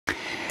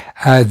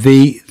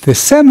The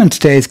sermon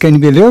today is going to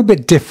be a little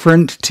bit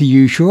different to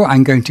usual.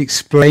 I'm going to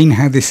explain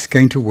how this is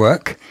going to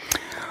work.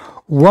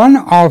 One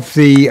of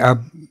the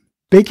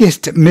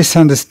biggest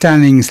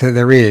misunderstandings that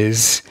there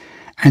is,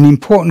 and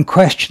important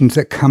questions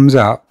that comes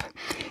up,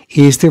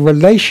 is the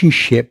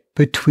relationship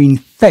between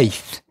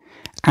faith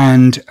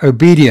and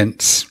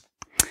obedience.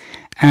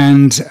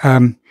 And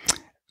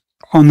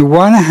on the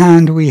one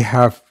hand, we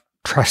have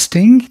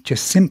trusting,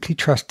 just simply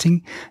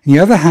trusting. On the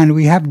other hand,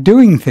 we have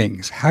doing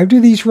things. How do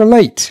these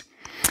relate?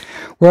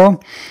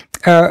 Well,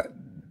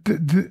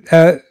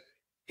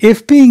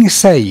 if being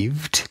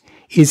saved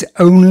is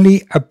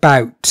only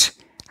about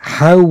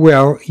how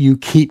well you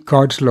keep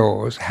God's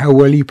laws, how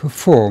well you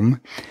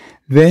perform,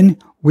 then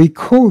we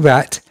call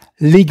that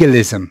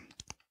legalism.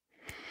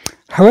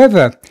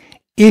 However,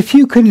 if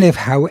you can live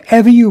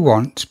however you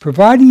want,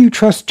 providing you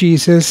trust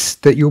Jesus,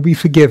 that you'll be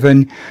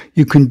forgiven,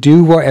 you can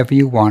do whatever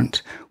you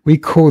want, we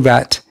call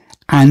that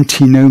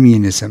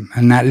antinomianism,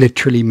 and that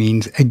literally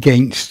means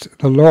against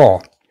the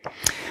law.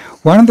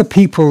 One of the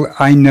people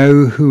I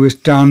know who has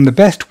done the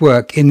best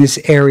work in this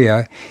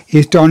area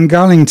is Don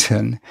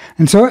Garlington,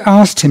 and so I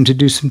asked him to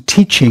do some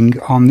teaching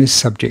on this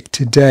subject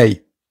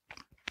today.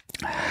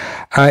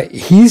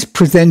 He's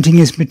presenting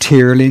his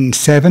material in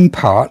 7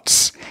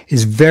 parts,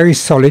 is very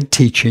solid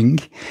teaching,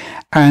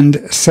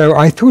 and so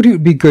I thought it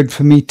would be good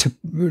for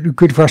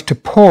us to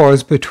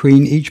pause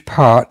between each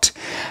part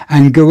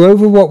and go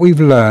over what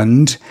we've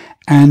learned,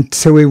 and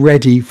so we're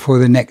ready for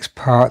the next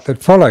part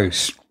that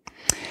follows.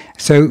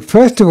 So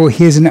first of all,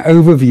 here's an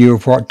overview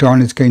of what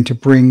Don is going to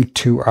bring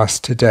to us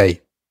today.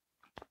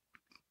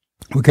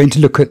 We're going to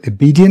look at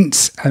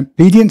obedience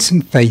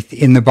and faith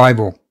in the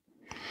Bible.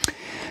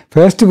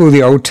 First of all,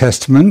 the Old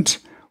Testament.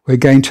 We're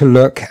going to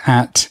look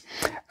at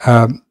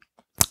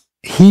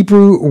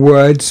Hebrew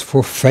words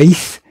for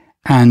faith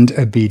and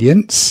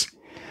obedience.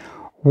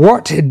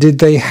 What did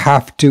they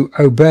have to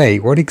obey?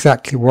 What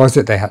exactly was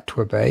it they had to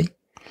obey?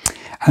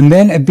 And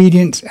then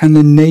obedience and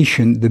the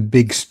nation, the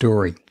big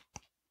story.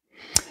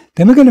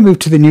 Then we're going to move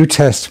to the New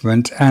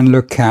Testament and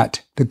look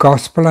at the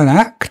Gospel and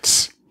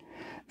Acts.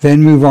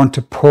 Then move on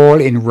to Paul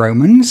in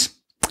Romans.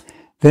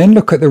 Then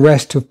look at the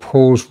rest of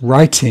Paul's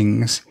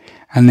writings.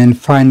 And then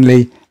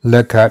finally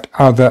look at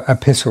other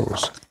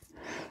epistles.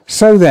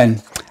 So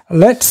then,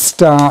 let's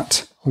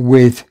start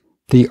with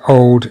the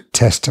Old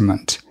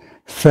Testament.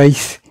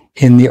 Faith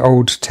in the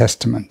Old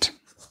Testament.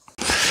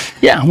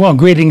 Yeah, well,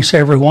 greetings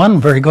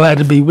everyone. Very glad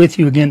to be with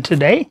you again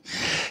today.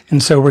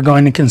 And so we're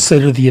going to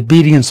consider the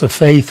obedience of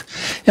faith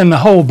in the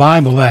whole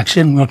Bible,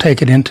 actually. We'll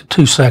take it into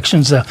 2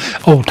 sections, the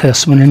Old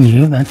Testament and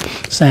New. That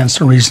stands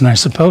to reason, I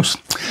suppose.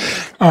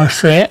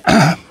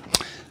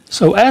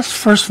 So as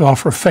first of all,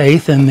 for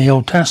faith in the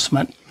Old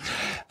Testament,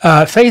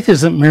 faith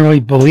isn't merely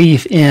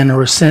belief in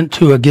or assent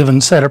to a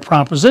given set of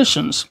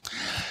propositions,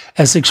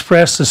 as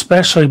expressed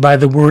especially by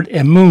the word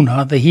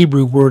emunah, the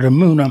Hebrew word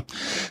emunah.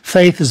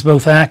 Faith is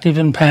both active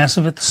and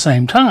passive at the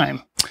same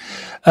time.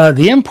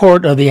 The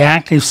import of the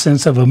active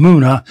sense of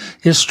emunah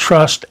is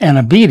trust and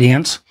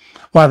obedience,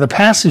 while the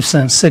passive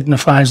sense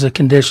signifies the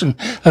condition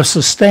of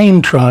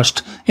sustained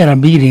trust and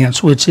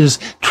obedience, which is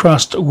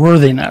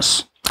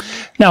trustworthiness.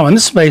 Now, in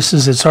this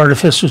basis, it's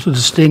artificial to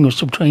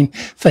distinguish between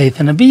faith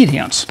and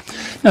obedience.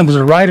 Now, there's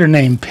a writer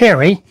named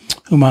Perry,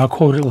 whom I'll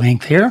quote at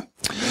length here.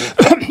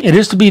 It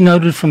is to be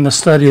noted from the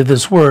study of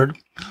this word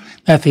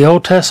that the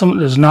Old Testament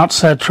does not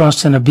set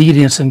trust and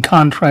obedience in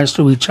contrast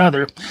to each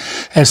other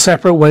as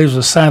separate ways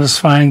of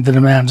satisfying the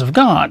demands of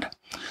God.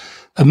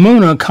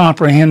 Emunah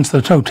comprehends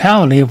the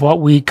totality of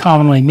what we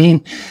commonly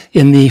mean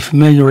in the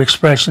familiar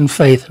expression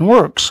faith and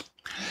works.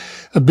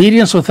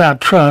 Obedience without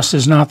trust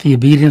is not the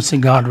obedience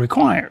that God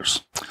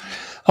requires.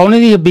 Only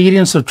the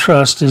obedience of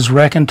trust is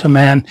reckoned to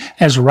man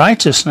as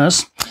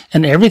righteousness,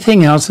 and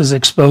everything else is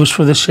exposed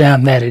for the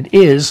sham that it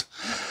is,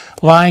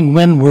 lying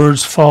wind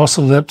words, false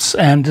lips,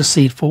 and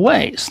deceitful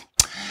ways.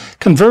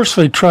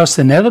 Conversely, trust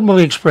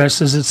inevitably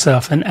expresses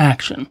itself in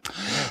action.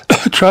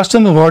 Trust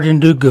in the Lord and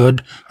do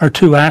good are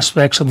 2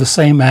 aspects of the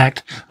same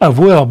act of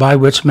will by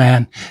which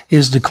man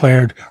is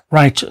declared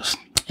righteous.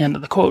 End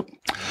of the quote.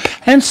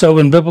 And so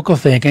in biblical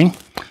thinking,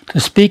 to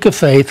speak of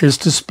faith is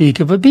to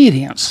speak of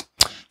obedience.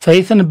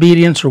 Faith and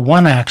obedience are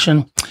one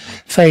action.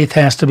 Faith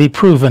has to be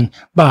proven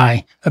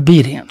by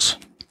obedience.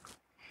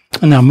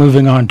 And now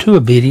moving on to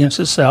obedience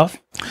itself.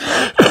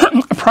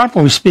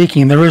 Properly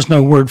speaking, there is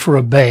no word for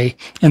obey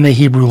in the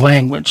Hebrew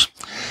language.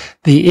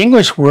 The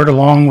English word,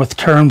 along with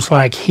terms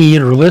like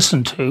heed or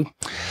listen to,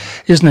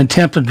 is an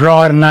attempt to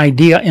draw out an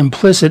idea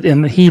implicit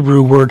in the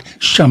Hebrew word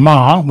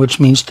shema, which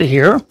means to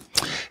hear.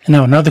 And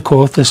now another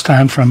quote, this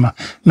time from a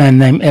man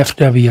named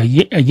F.W.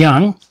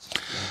 Young.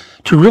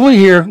 To really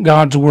hear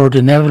God's word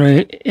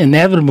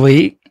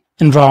inevitably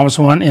involves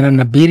one in an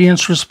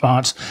obedience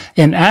response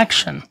in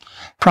action,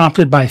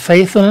 prompted by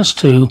faithfulness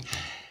to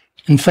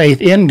and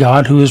faith in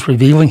God, who is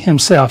revealing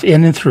himself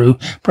in and through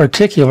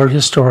particular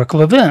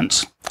historical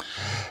events.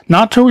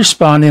 Not to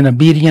respond in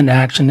obedient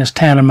action is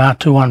tantamount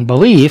to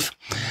unbelief,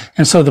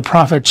 and so the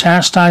prophet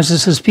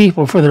chastises his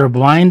people for their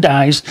blind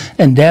eyes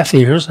and deaf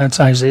ears, that's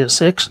Isaiah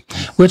 6,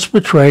 which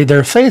betray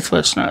their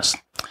faithlessness.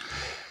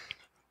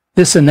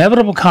 This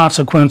inevitable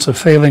consequence of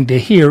failing to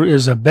hear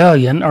is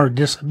rebellion or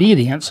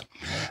disobedience,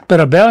 but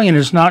rebellion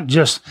is not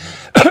just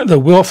the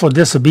willful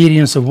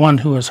disobedience of one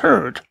who has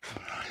heard.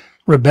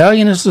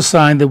 Rebellion is the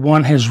sign that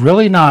one has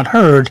really not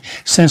heard,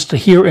 since to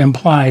hear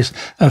implies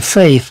a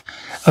faith,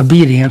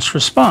 obedience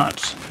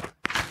response.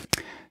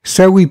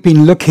 So we've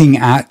been looking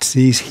at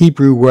these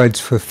Hebrew words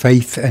for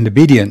faith and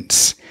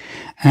obedience,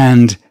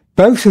 and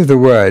both of the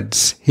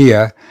words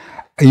here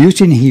are used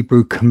in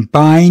Hebrew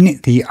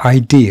combine the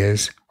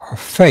ideas of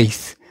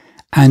faith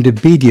and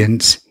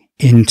obedience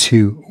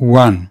into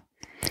one.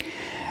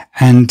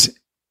 And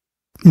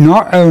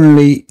not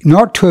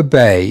to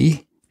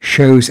obey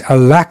shows a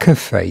lack of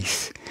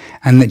faith,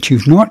 and that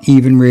you've not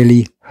even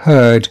really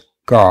heard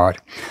God.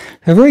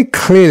 So very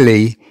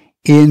clearly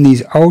in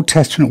these Old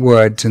Testament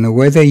words and the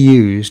way they're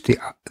used,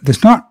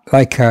 there's not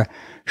like a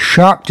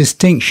sharp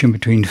distinction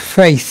between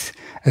faith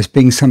as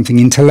being something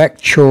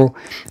intellectual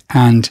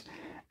and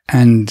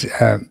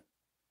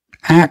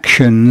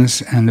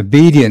actions, and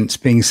obedience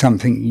being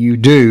something you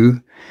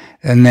do,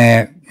 and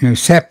they're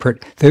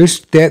separate.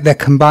 They're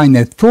combined.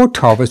 They're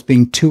thought of as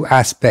being two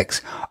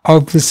aspects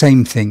of the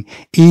same thing,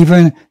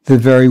 even the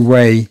very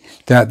way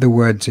that the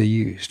words are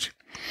used.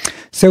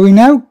 So we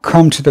now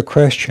come to the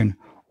question: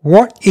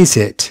 what is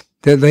it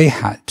that they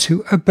had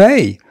to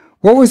obey?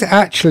 What was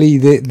actually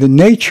the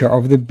nature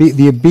of the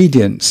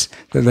obedience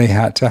that they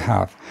had to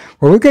have?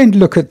 Well, we're going to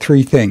look at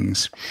three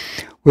things.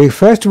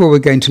 First of all, we're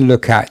going to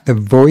look at the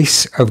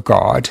voice of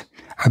God,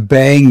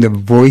 obeying the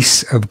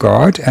voice of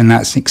God, and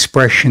that's an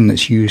expression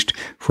that's used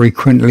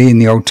frequently in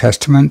the Old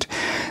Testament.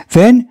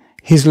 Then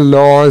his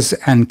laws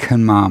and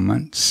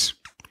commandments.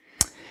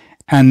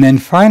 And then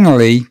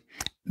finally,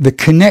 the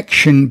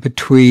connection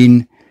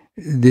between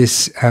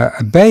this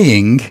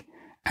obeying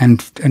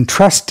and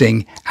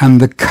trusting and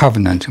the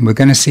covenant. And we're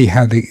going to see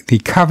how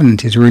the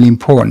covenant is really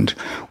important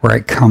where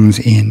it comes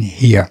in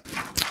here.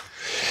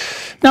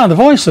 Now, the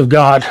voice of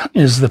God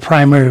is the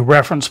primary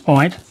reference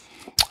point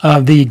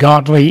of the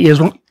godly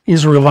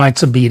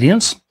Israelites'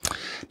 obedience.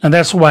 And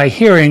that's why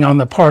hearing on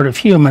the part of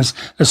humans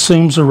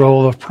assumes a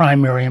role of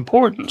primary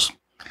importance.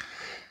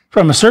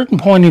 From a certain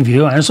point of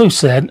view, as we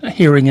said,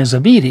 hearing is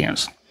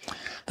obedience.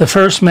 The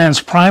first man's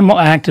primal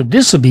act of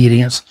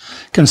disobedience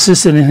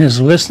consisted in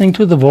his listening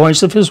to the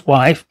voice of his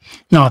wife,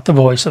 not the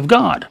voice of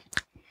God.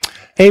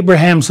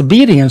 Abraham's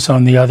obedience,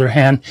 on the other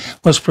hand,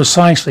 was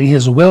precisely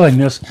his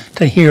willingness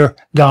to hear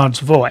God's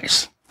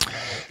voice.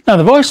 Now,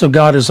 the voice of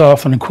God is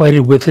often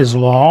equated with his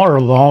law or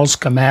laws,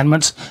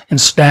 commandments, and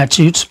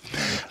statutes.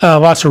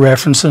 Lots of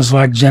references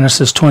like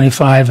Genesis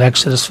 25,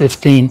 Exodus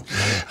 15,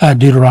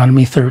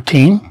 Deuteronomy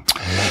 13.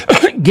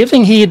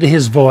 Giving heed to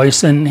his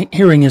voice and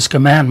hearing his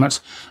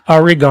commandments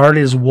are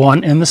regarded as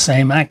one and the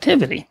same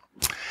activity.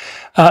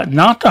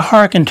 Not to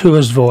hearken to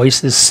his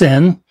voice is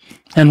sin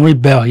and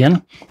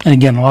rebellion, and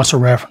again, lots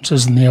of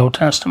references in the Old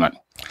Testament.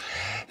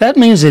 That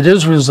means that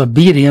Israel's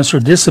obedience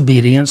or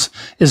disobedience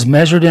is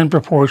measured in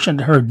proportion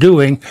to her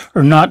doing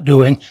or not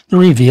doing the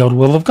revealed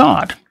will of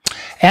God.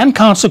 And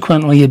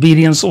consequently,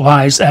 obedience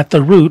lies at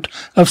the root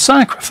of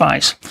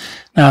sacrifice.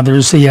 Now,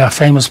 there's the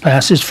famous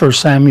passage, 1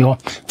 Samuel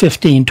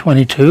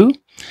 15:22.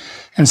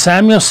 And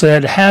Samuel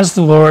said, "Has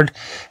the Lord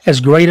as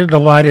great a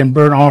delight in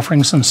burnt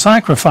offerings and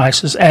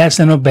sacrifices as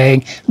in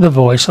obeying the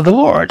voice of the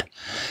Lord?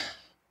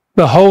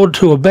 Behold,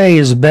 to obey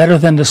is better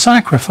than to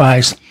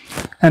sacrifice,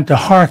 and to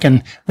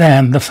hearken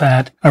than the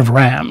fat of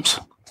rams."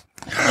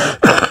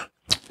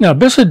 Now,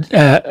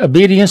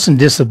 obedience and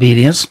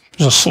disobedience,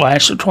 there's a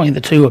slash between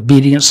the two,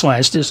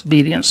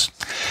 obedience/disobedience,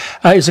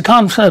 is a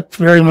concept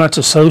very much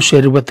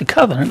associated with the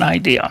covenant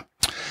idea.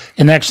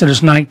 In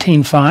Exodus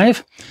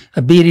 19:5,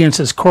 obedience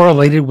is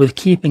correlated with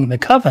keeping the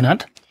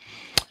covenant.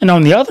 And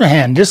on the other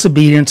hand,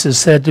 disobedience is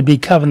said to be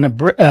covenant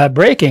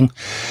breaking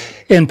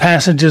in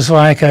passages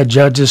like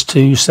Judges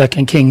 2,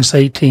 2 Kings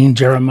 18,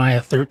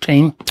 Jeremiah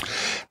 13.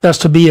 Thus,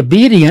 to be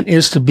obedient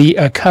is to be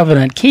a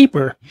covenant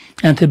keeper,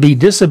 and to be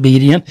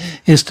disobedient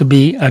is to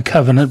be a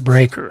covenant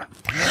breaker.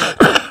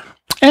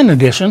 In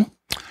addition,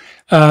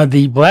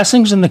 the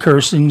blessings and the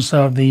cursings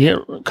of the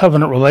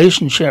covenant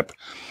relationship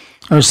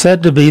are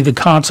said to be the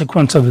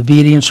consequence of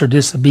obedience or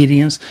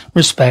disobedience,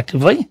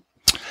 respectively.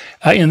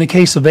 In the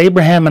case of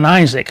Abraham and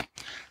Isaac,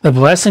 the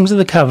blessings of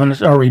the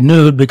covenant are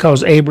renewed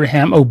because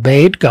Abraham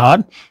obeyed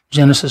God,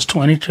 Genesis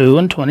 22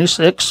 and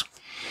 26.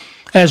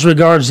 As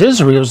regards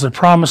Israel, the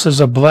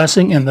promises of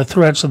blessing and the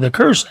threats of the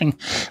cursing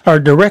are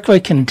directly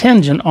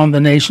contingent on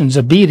the nation's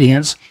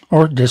obedience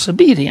or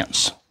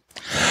disobedience.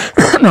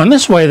 Now, in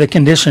this way, the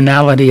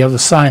conditionality of the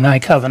Sinai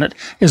covenant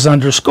is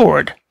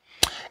underscored.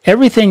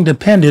 Everything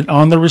depended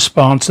on the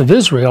response of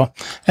Israel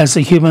as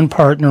the human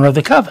partner of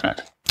the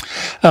covenant.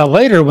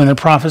 Later, when the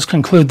prophets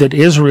conclude that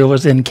Israel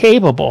is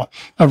incapable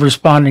of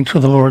responding to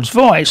the Lord's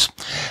voice,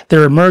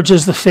 there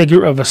emerges the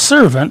figure of a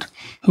servant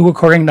who,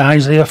 according to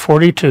Isaiah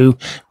 42,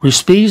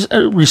 receives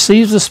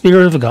the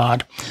Spirit of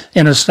God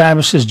and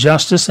establishes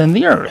justice in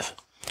the earth.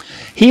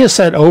 He is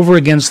set over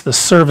against the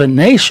servant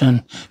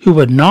nation who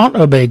would not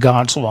obey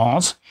God's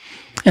laws,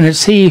 and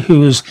it's he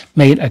who has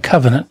made a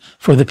covenant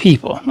for the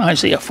people.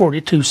 Isaiah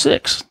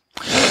 42:6.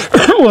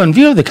 Well, in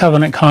view of the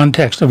covenant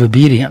context of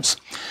obedience,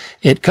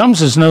 it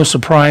comes as no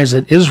surprise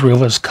that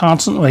Israel is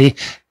constantly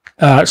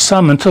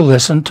summoned to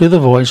listen to the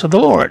voice of the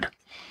Lord.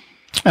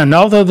 And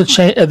although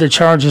the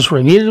charge is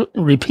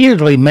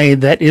repeatedly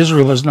made that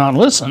Israel has not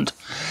listened,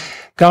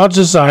 God's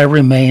desire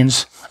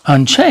remains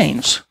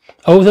unchanged.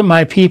 Oh, that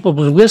my people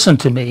would listen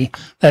to me,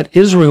 that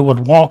Israel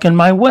would walk in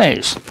my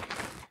ways.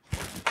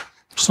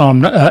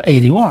 Psalm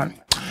 81.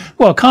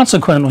 Well,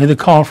 consequently, the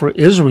call for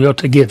Israel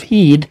to give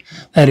heed,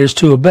 that is,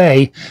 to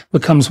obey,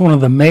 becomes one of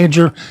the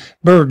major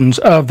burdens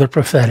of the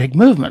prophetic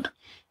movement.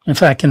 In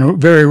fact, in a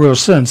very real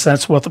sense,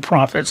 that's what the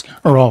prophets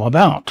are all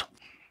about.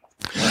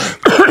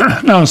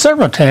 Now, in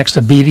several texts,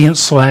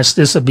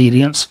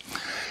 obedience/disobedience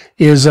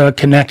is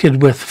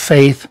connected with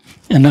faith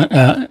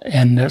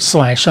and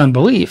slash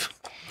unbelief.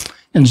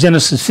 In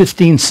Genesis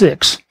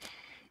 15:6,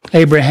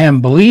 Abraham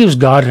believes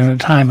God in a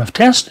time of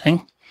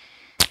testing,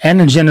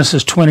 and in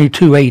Genesis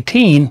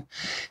 22:18,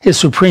 his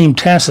supreme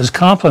test is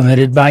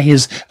complemented by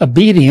his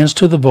obedience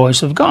to the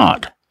voice of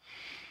God.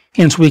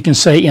 Hence, we can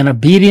say, in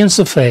obedience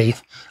of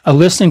faith, a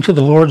listening to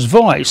the Lord's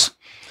voice,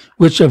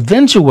 which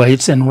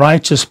eventuates in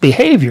righteous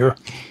behavior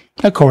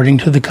according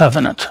to the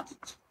covenant.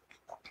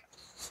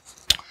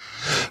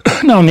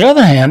 Now, on the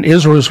other hand,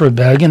 Israel's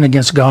rebellion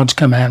against God's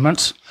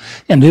commandments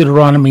in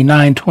Deuteronomy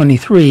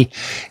 9:23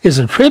 is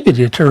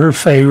attributed to her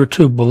failure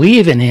to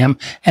believe in him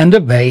and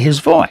obey his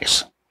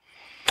voice.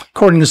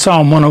 According to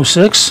Psalm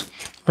 106,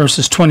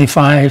 verses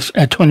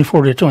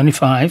 24 to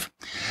 25,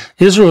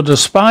 Israel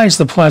despised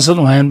the pleasant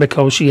land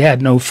because she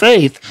had no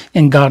faith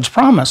in God's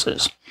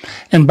promises.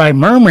 And by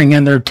murmuring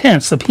in their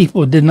tents, the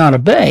people did not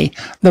obey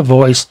the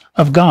voice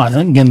of God.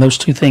 And again, those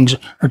two things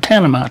are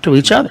tantamount to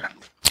each other.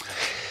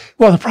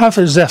 Well, the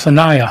prophet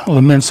Zephaniah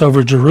laments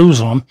over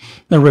Jerusalem,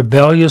 the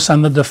rebellious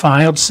and the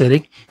defiled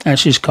city, as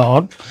she's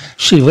called.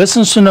 She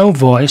listens to no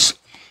voice.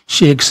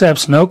 She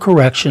accepts no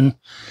correction.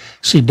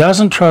 She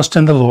doesn't trust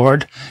in the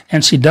Lord,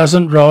 and she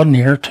doesn't draw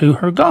near to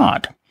her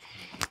God.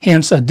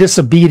 Hence, a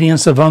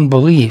disobedience of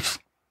unbelief.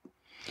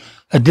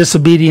 A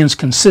disobedience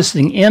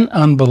consisting in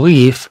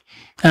unbelief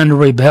and a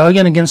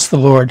rebellion against the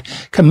Lord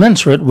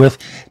commensurate with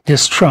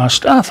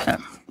distrust of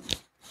him.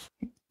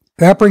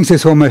 That brings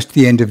us almost to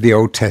the end of the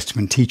Old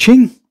Testament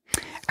teaching.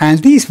 And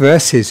these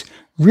verses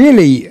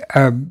really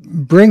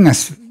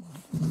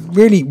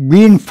really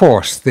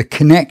reinforce the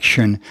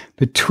connection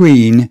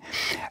between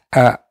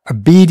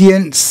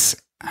obedience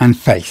and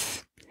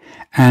faith.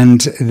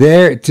 And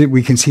there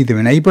we can see them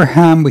in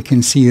Abraham, we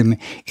can see them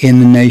in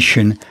the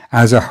nation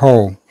as a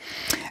whole.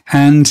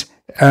 And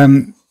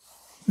in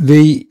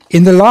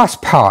the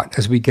last part,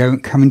 as we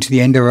come into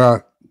the end of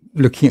our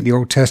looking at the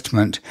Old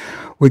Testament,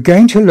 we're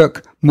going to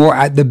look more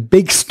at the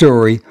big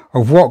story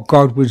of what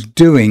God was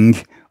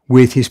doing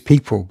with his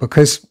people,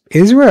 because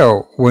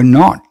Israel were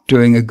not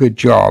doing a good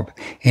job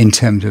in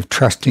terms of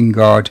trusting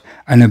God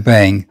and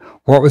obeying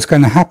what was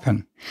going to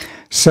happen.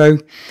 So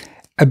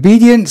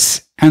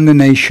obedience and the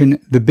nation,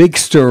 the big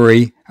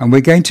story, and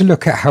we're going to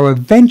look at how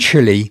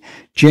eventually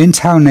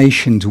Gentile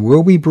nations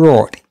will be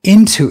brought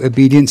into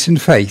obedience and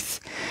faith,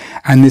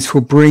 and this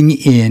will bring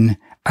in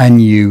a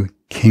new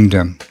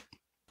kingdom.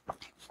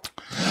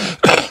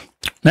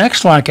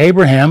 Next, like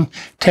Abraham,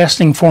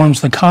 testing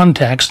forms the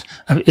context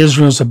of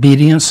Israel's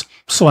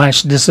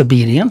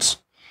obedience/disobedience.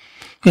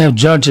 We have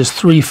Judges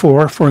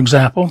 3:4, for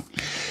example,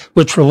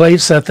 which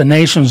relates that the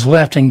nations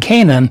left in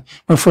Canaan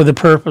were for the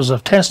purpose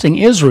of testing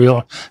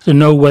Israel to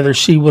know whether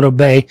she would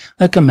obey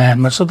the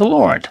commandments of the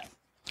Lord.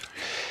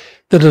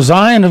 The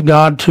design of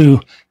God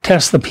to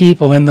test the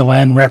people in the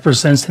land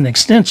represents an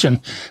extension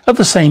of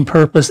the same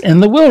purpose in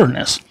the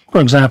wilderness, for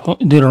example,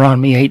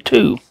 Deuteronomy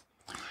 8:2.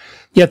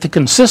 Yet the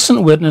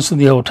consistent witness of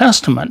the Old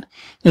Testament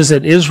is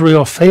that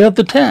Israel failed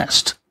the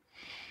test.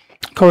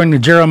 According to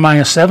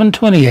Jeremiah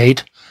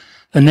 7:28,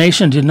 the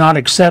nation did not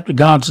accept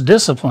God's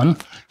discipline.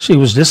 She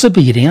was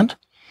disobedient.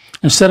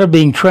 Instead of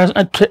being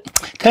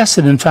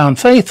tested and found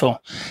faithful,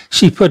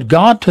 she put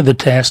God to the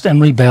test and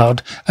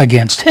rebelled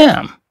against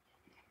him.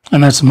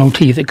 And that's a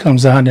motif that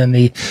comes out in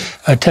the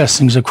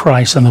testings of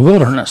Christ in the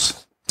wilderness.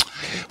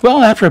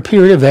 Well, after a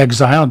period of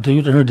exile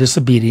due to her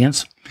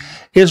disobedience,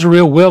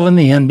 Israel will in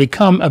the end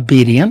become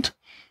obedient,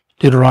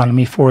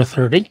 Deuteronomy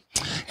 4:30.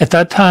 At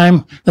that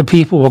time, the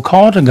people will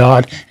call to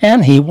God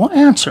and he will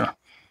answer,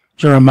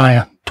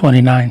 Jeremiah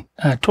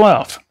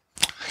 29:12.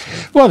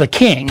 Well, the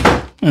king,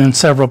 in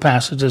several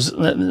passages,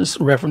 this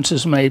reference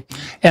is made,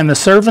 and the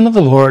servant of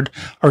the Lord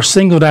are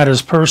singled out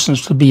as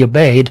persons to be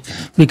obeyed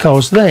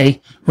because they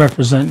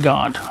represent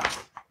God.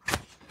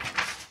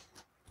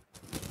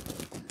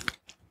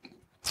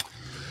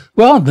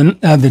 Well,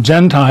 the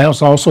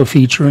Gentiles also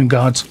feature in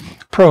God's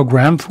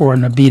program for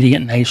an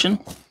obedient nation.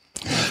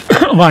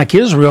 Like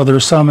Israel,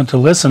 they're summoned to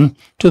listen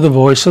to the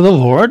voice of the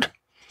Lord.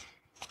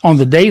 On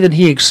the day that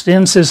he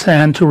extends his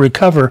hand to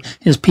recover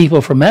his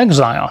people from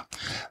exile,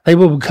 they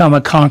will become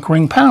a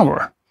conquering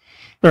power.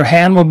 Their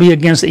hand will be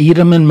against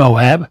Edom and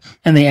Moab,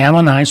 and the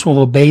Ammonites will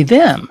obey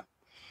them.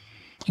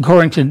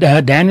 According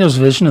to Daniel's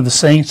vision of the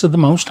saints of the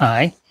Most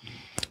High,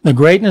 the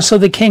greatness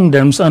of the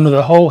kingdoms under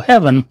the whole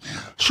heaven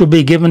shall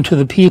be given to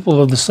the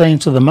people of the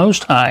saints of the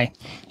Most High,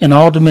 and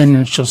all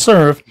dominions shall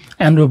serve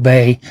and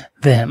obey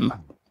them.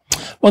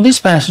 Well, these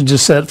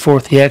passages set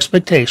forth the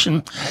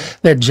expectation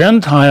that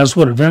Gentiles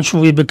would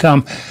eventually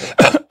become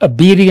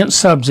obedient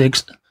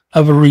subjects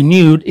of a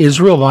renewed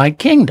Israelite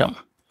kingdom.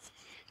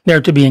 They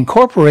are to be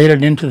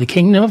incorporated into the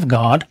kingdom of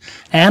God,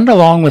 and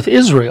along with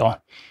Israel,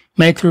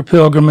 make their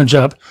pilgrimage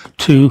up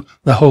to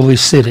the holy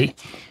city.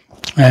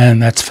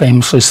 And that's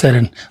famously said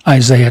in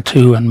Isaiah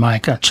 2 and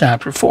Micah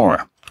chapter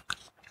 4.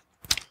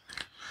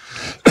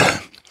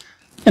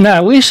 And now,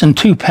 at least in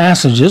two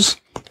passages,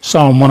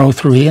 Psalm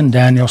 103 and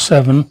Daniel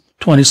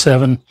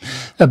 7:27,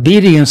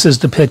 obedience is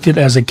depicted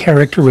as a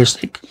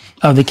characteristic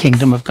of the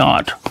kingdom of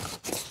God.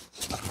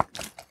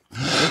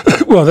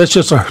 Well, that's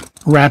just a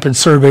rapid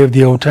survey of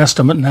the Old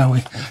Testament. Now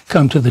we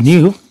come to the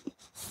New.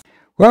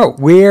 Well,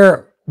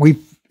 we've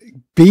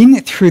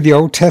been through the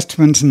Old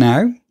Testament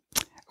now.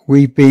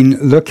 We've been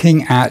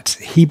looking at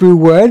Hebrew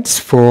words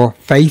for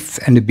faith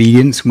and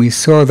obedience, and we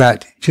saw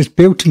that just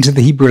built into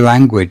the Hebrew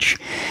language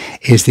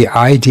is the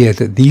idea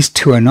that these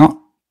two are not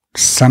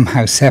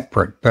somehow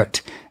separate,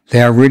 but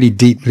they are really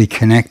deeply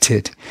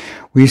connected.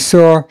 We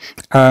saw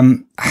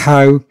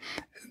how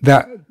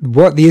that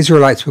what the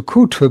Israelites were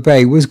called to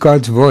obey was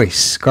God's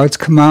voice, God's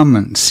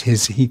commandments.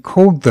 He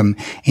called them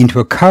into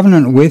a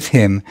covenant with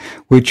him,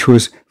 which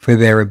was for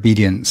their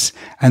obedience.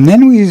 And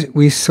then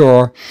we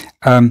saw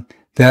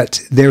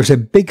that there was a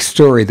big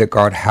story that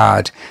God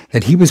had,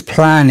 that he was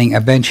planning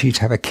eventually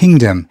to have a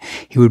kingdom.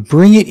 He would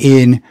bring it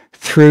in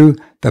through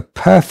the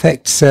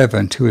perfect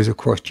servant, who is, of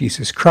course,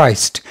 Jesus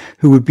Christ,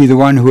 who would be the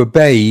one who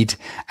obeyed,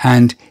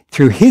 and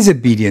through his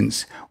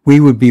obedience, we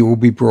will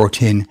be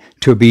brought in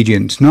to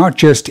obedience. Not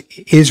just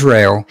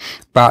Israel,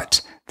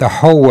 but the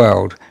whole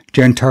world,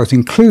 Gentiles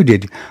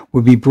included,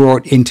 will be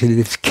brought into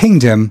this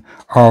kingdom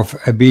of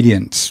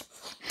obedience.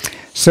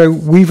 So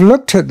we've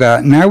looked at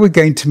that. Now we're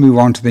going to move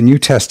on to the New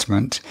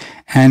Testament,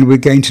 and we're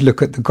going to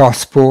look at the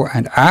Gospel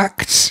and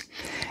Acts,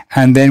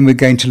 and then we're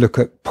going to look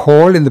at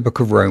Paul in the book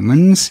of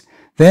Romans,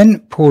 then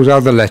Paul's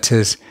other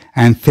letters,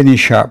 and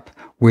finish up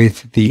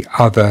with the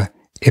other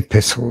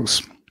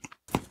epistles.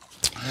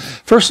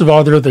 First of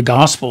all, there are the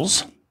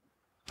Gospels.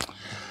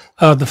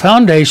 The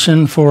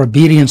foundation for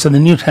obedience in the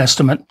New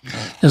Testament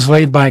is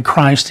laid by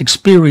Christ's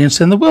experience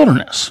in the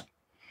wilderness.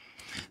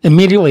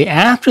 Immediately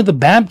after the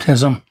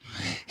baptism,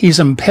 he's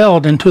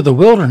impelled into the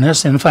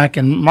wilderness. In fact,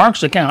 in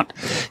Mark's account,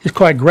 it's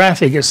quite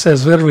graphic. It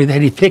says literally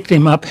that he picked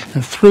him up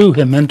and threw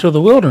him into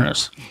the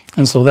wilderness.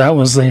 And so that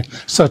was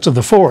such of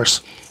the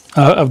force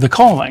of the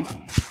calling.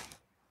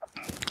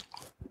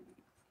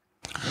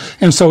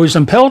 And so he's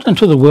impelled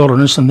into the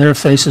wilderness, and there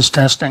faces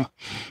testing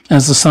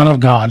as the Son of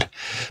God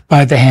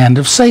by the hand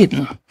of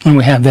Satan. And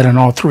we have that in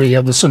all three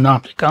of the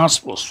Synoptic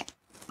Gospels.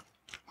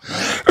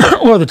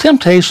 Well, the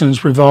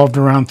temptations revolved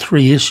around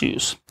three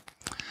issues: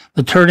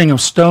 the turning of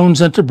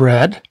stones into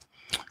bread,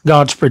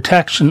 God's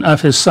protection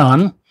of his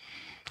Son,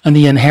 and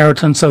the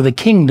inheritance of the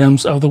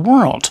kingdoms of the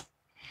world.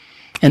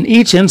 In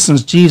each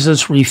instance,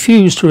 Jesus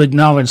refused to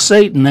acknowledge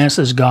Satan as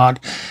his God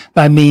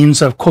by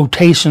means of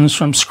quotations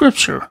from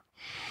Scripture.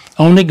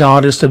 Only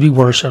God is to be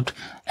worshipped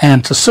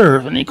and to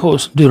serve. And he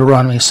quotes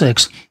Deuteronomy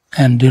 6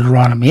 and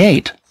Deuteronomy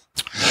 8.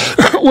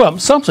 Well,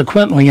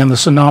 subsequently in the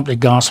Synoptic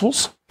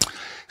Gospels,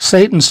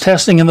 Satan's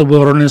testing in the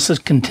wilderness is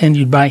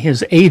continued by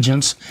his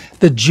agents,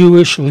 the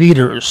Jewish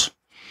leaders.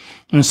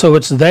 And so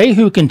it's they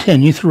who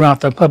continue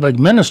throughout the public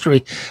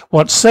ministry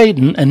what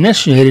Satan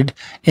initiated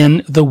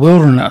in the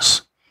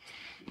wilderness.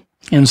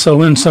 And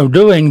so in so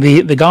doing,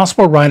 the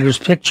gospel writers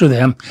picture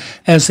them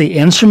as the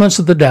instruments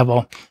of the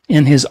devil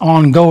in his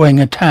ongoing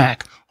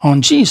attack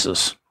on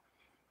Jesus.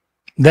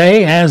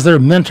 They, as their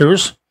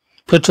mentors,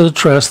 put to the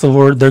trust the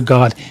Lord their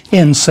God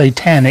in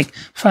satanic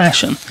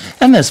fashion.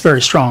 And that's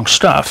very strong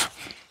stuff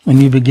when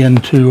you begin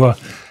to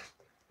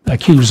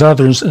accuse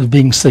others of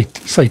being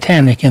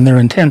satanic in their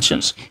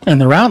intentions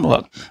and their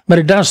outlook. But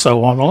it does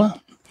so,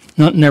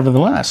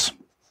 nevertheless.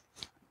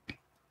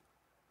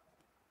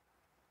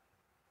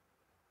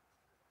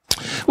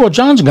 Well,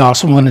 John's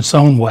Gospel, in its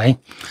own way,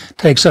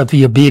 takes up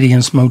the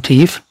obedience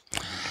motif.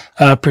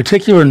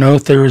 Particular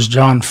note there is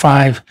John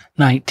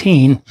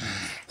 5:19.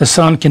 The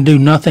Son can do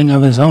nothing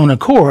of his own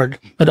accord,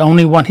 but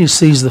only what he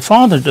sees the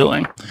Father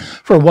doing.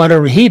 For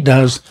whatever he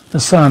does, the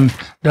Son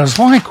does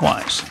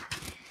likewise.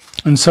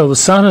 And so the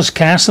Son is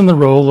cast in the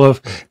role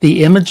of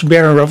the image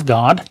bearer of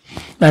God.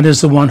 That is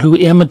the one who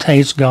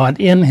imitates God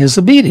in his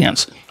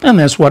obedience. And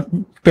that's what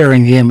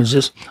bearing the image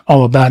is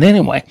all about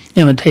anyway,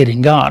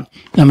 imitating God,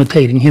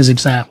 imitating his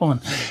example,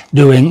 and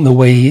doing the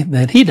way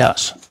that he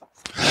does.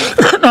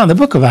 Now, in the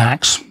book of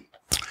Acts,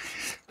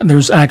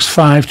 there's Acts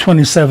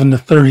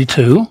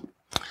 5:27-32.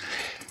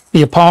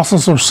 The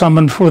apostles are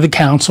summoned for the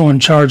council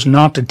and charged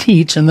not to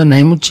teach in the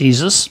name of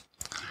Jesus.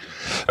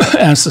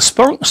 As the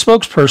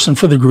spokesperson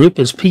for the group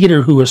is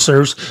Peter, who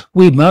asserts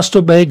we must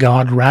obey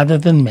God rather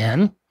than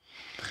men.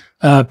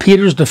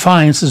 Peter's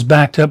defiance is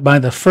backed up by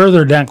the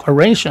further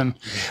declaration,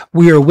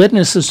 we are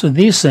witnesses to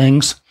these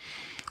things,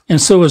 and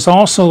so is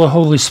also the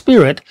Holy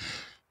Spirit,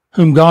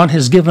 whom God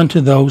has given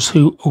to those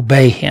who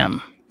obey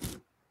him.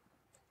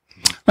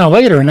 Now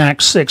later in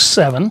Acts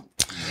 6:7,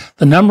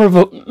 the number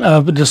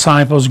of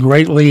disciples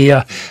greatly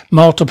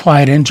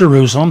multiplied in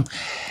Jerusalem,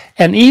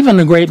 and even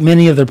a great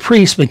many of the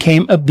priests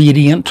became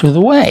obedient to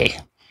the way.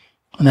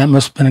 And that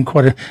must have been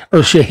quite an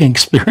earth-shaking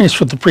experience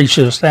for the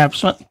priesthood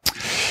establishment.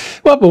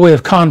 Well, by way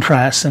of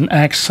contrast, in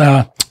Acts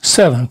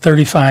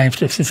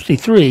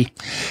 7:35-53,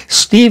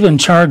 Stephen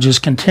charges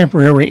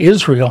contemporary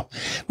Israel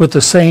with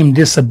the same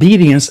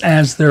disobedience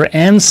as their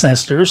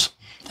ancestors,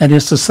 that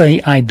is to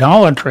say,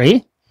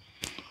 idolatry.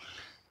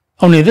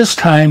 Only this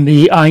time,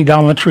 the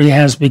idolatry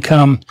has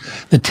become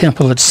the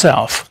temple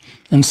itself.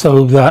 And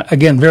so,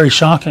 again, very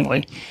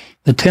shockingly,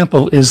 the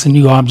temple is the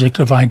new object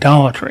of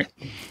idolatry.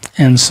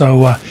 And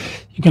so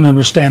you can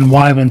understand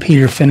why when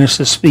Peter finished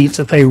his speech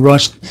that they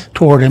rushed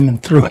toward him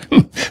and threw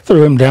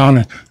him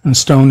down and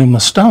stoned him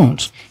with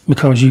stones,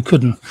 because you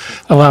couldn't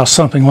allow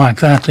something like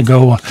that to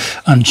go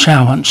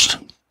unchallenged.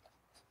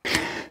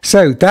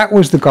 So that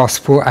was the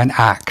Gospel and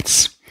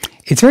Acts.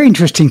 It's very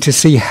interesting to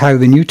see how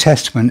the New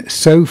Testament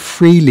so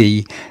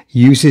freely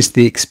uses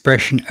the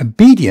expression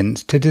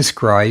obedience to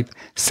describe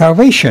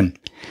salvation.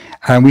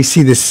 And we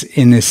see this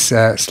in this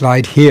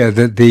slide here,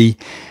 that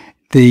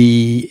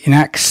in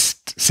Acts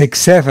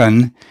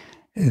 6:7,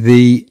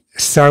 the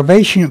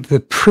salvation of the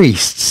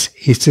priests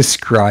is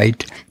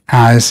described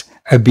as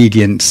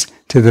obedience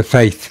to the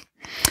faith.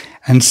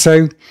 And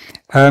so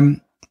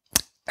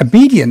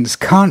obedience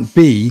can't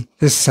be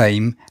the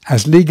same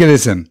as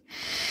legalism.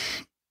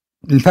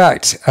 In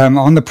fact,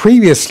 on the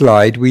previous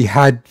slide, we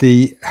had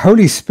the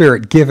Holy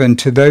Spirit given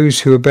to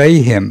those who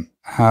obey him.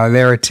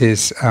 There it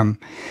is.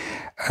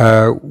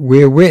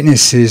 We're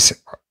witnesses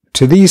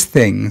to these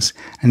things,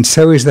 and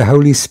so is the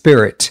Holy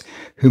Spirit,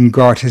 whom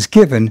God has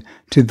given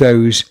to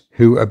those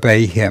who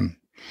obey him.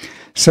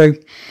 So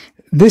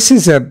this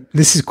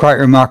is quite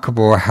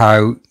remarkable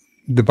how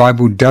the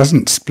Bible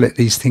doesn't split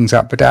these things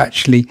up, but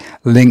actually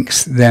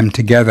links them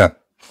together.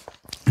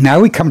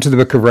 Now we come to the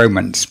book of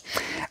Romans,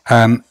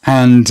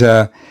 and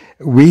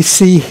we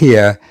see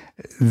here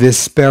this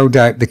spelled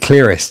out the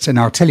clearest. And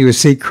I'll tell you a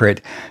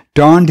secret.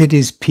 Don did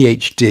his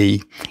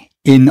PhD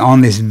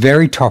on this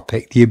very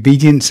topic, the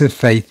obedience of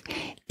faith,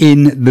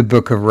 in the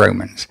book of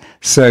Romans.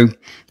 So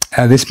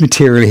this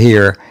material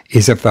here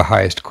is of the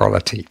highest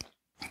quality.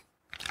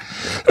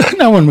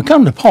 Now, when we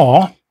come to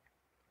Paul,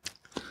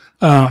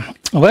 a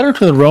letter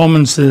to the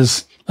Romans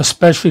is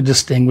especially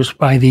distinguished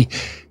by the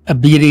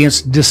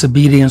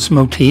obedience-disobedience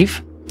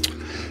motif.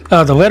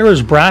 The letter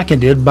is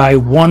bracketed by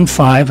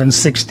 1:5 and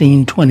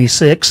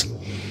 16:26,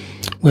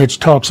 which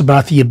talks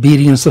about the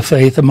obedience of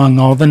faith among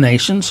all the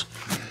nations.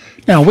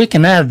 Now, we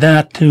can add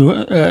that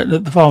to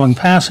the following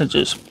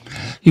passages.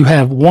 You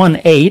have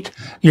 1:8,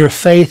 your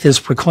faith is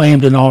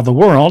proclaimed in all the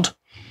world,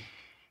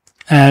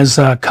 as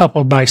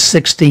coupled by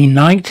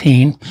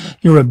 16:19,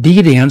 your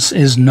obedience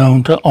is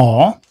known to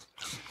all.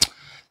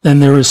 Then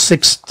there is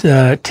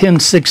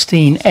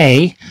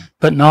 10:16a,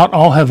 but not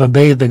all have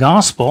obeyed the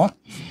gospel.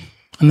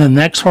 And the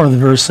next part of the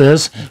verse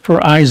says,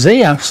 for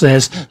Isaiah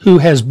says, who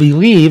has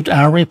believed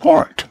our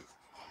report?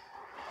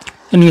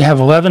 And you have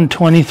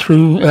 11:20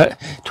 through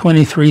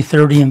 23,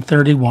 30, and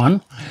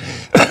 31.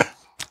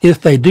 If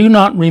they do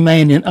not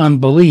remain in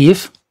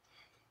unbelief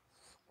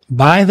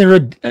by their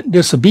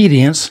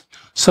disobedience,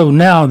 so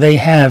now they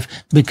have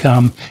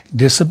become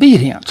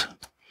disobedient.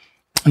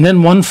 And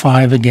then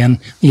 1:5 again,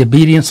 the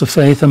obedience of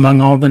faith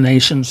among all the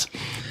nations,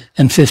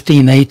 and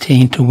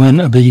 15:18 to win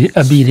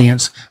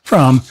obedience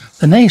from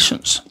the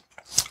nations.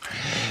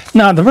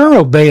 Now, the verb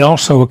obey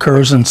also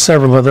occurs in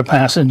several other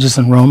passages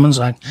in Romans,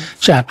 like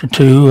chapter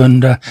 2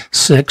 and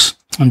 6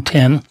 and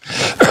 10.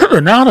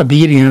 Now,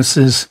 obedience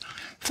is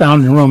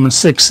found in Romans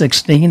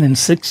 6:16 and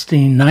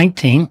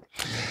 16:19.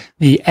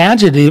 The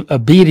adjective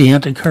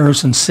obedient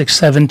occurs in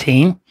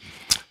 6:17,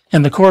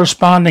 and the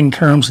corresponding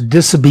terms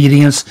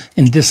disobedience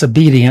and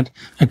disobedient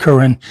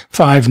occur in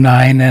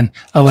 5:9 and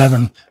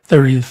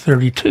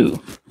 11:30-32.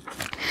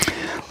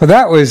 Well,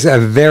 that was a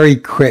very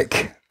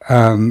quick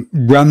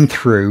run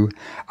through.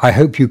 I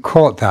hope you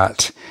caught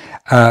that.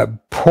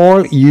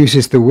 Paul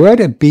uses the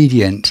word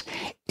obedient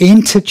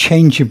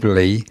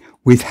interchangeably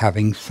with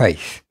having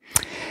faith.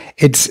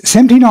 It's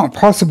simply not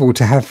possible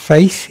to have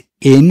faith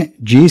in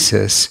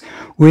Jesus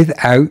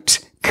without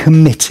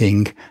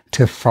committing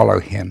to follow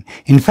him.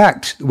 In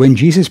fact, when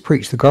Jesus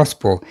preached the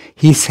gospel,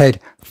 he said,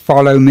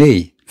 "Follow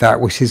me."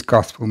 That was his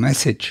gospel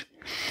message.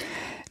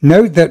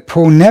 Note that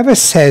Paul never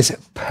says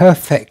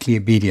perfectly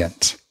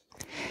obedient.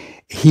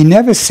 He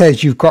never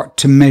says you've got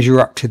to measure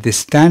up to this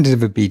standard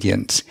of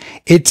obedience.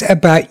 It's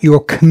about your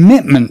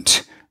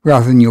commitment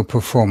rather than your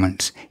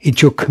performance.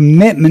 It's your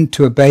commitment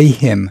to obey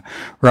him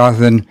rather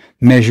than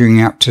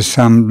measuring up to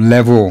some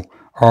level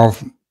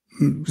of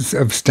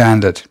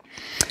standard.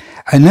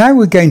 And now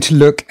we're going to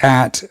look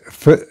at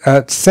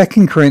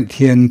 2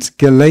 Corinthians,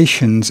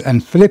 Galatians,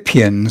 and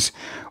Philippians,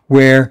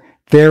 where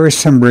there is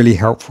some really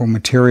helpful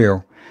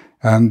material.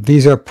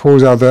 These are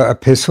Paul's other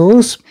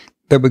epistles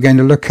that we're going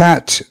to look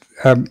at,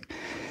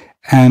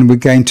 and we're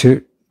going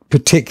to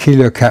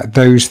particularly look at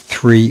those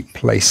 3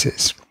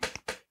 places.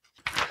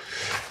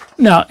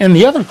 Now, in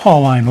the other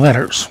Pauline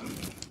letters,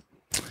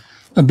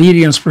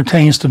 obedience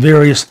pertains to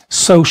various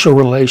social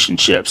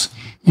relationships.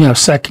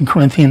 2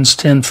 Corinthians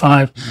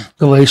 10:5,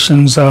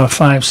 Galatians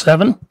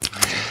 5:7.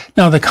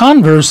 Now, the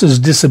converse is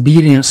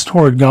disobedience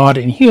toward God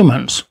and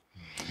humans.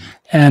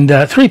 And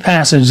 3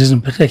 passages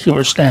in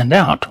particular stand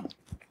out.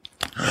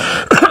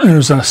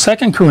 There's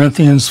 2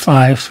 Corinthians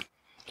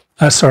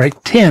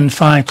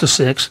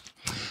 10:5-6.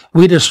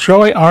 We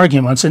destroy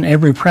arguments and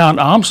every proud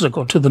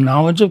obstacle to the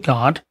knowledge of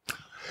God,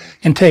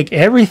 and take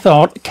every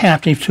thought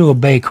captive to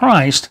obey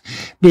Christ,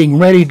 being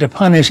ready to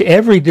punish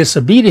every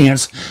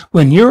disobedience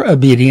when your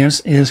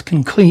obedience is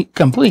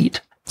complete.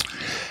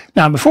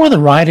 Now, before the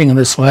writing of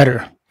this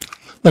letter,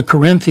 the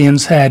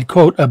Corinthians had,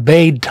 quote,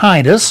 obeyed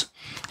Titus,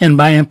 and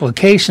by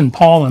implication,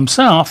 Paul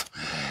himself,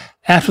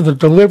 after the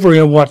delivery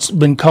of what's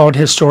been called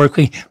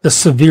historically the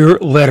severe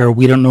letter.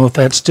 We don't know if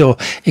that still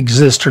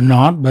exists or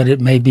not, but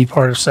it may be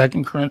part of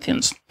 2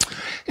 Corinthians.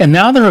 And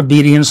now their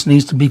obedience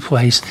needs to be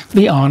placed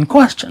beyond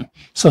question.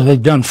 So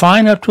they've done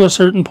fine up to a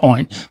certain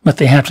point, but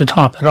they have to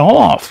top it all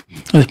off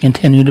with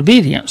continued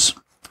obedience.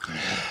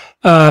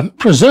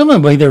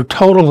 Presumably their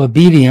total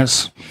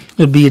obedience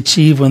would be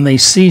achieved when they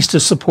cease to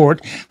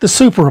support the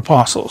super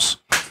apostles.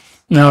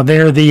 Now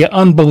they're the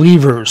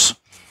unbelievers,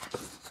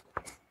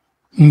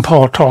 and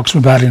Paul talks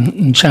about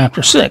in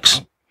chapter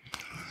 6.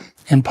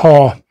 And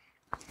Paul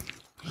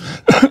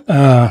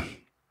would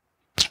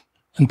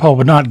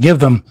not give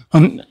them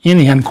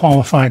any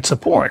unqualified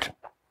support.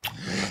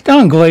 Now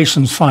in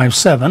Galatians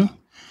 5:7,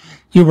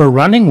 you were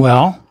running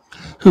well,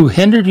 who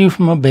hindered you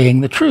from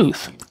obeying the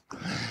truth.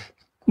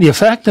 The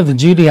effect of the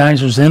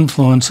Judaizers'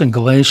 influence in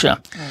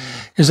Galatia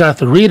is that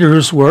the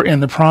readers were in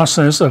the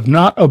process of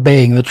not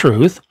obeying the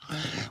truth,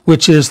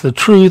 which is the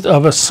truth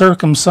of a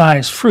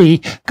circumcised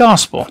free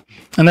gospel.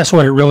 And that's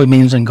what it really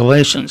means in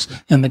Galatians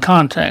in the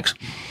context.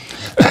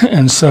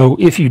 And so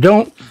if you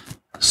don't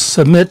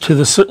submit to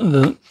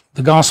the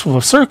gospel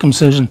of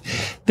circumcision,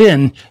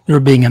 then you're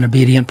being an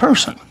obedient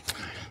person.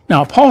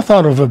 Now, Paul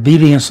thought of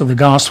obedience to the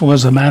gospel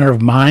as a matter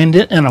of mind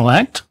and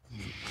intellect,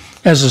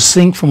 as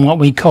distinct from what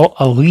we call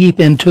a leap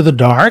into the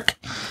dark.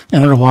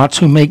 And there are lots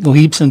who make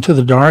leaps into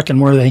the dark, and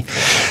where they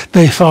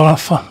fall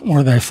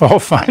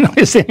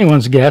finally is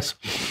anyone's guess.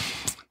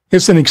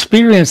 It's an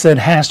experience that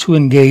has to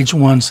engage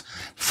one's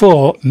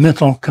full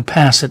mental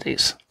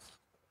capacities.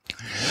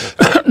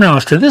 Now,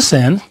 it's to this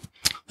end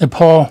that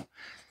Paul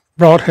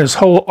brought his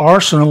whole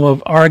arsenal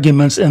of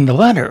arguments in the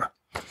letter,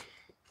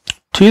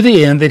 to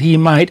the end that he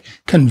might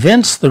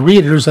convince the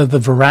readers of the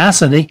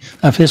veracity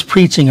of his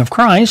preaching of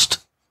Christ,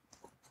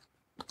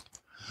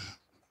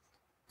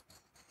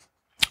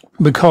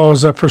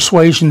 because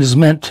persuasion is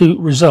meant to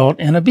result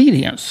in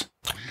obedience.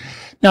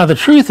 Now, the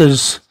truth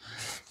is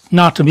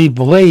not to be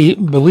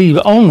believed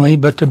only,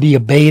 but to be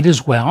obeyed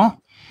as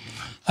well.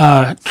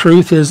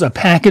 Truth is a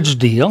package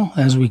deal,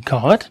 as we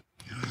call it.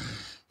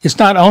 It's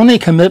not only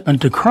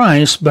commitment to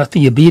Christ, but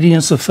the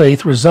obedience of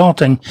faith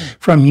resulting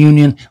from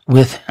union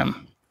with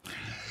Him.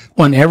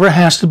 One ever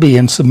has to be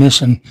in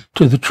submission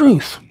to the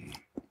truth.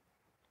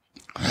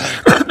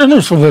 Then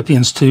there's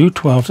Philippians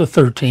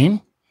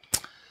 2:12-13.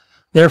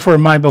 Therefore,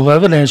 my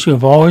beloved, as you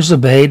have always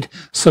obeyed,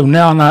 so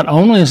now not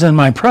only as in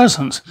my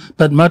presence,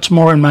 but much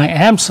more in my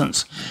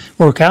absence,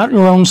 work out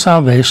your own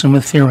salvation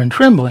with fear and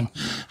trembling,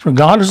 for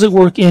God is at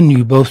work in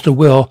you both to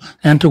will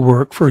and to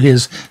work for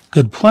His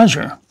good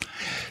pleasure.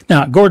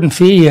 Now, Gordon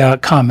Fee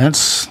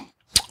comments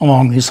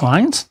along these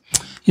lines.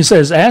 He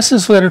says, as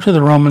his letter to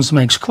the Romans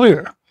makes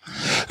clear,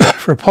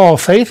 for Paul,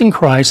 faith in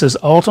Christ is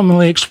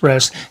ultimately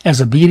expressed as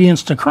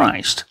obedience to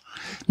Christ,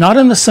 not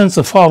in the sense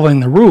of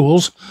following the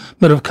rules,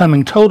 but of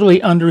coming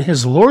totally under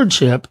His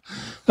lordship,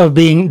 of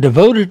being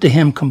devoted to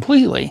Him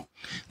completely.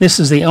 This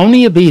is the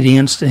only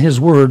obedience to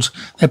His words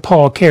that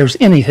Paul cares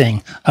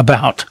anything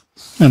about.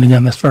 And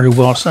again, that's very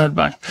well said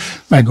by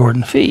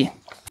Gordon Fee.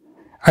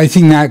 I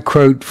think that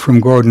quote from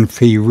Gordon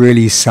Fee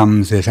really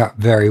sums it up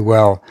very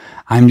well.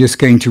 I'm just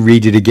going to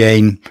read it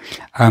again.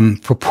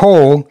 For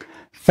Paul,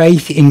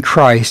 faith in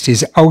Christ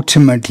is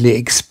ultimately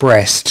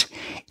expressed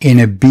in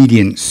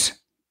obedience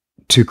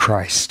to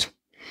Christ,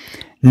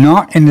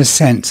 not in the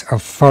sense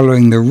of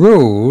following the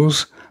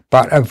rules,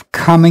 but of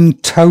coming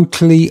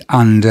totally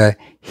under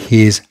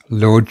His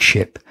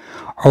lordship,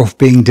 of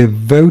being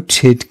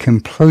devoted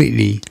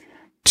completely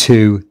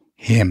to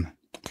Him.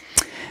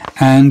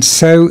 And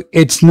so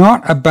it's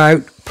not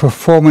about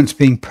performance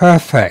being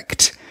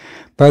perfect,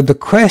 but the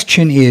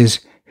question is,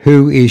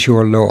 who is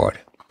your Lord?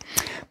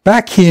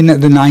 Back in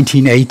the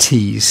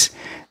 1980s,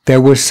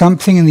 there was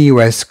something in the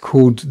US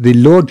called the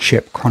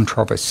Lordship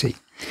controversy.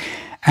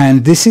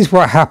 And this is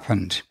what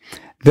happened.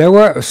 There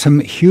were some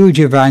huge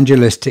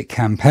evangelistic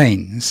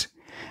campaigns,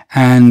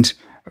 and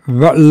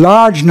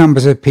large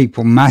numbers of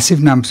people,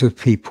 massive numbers of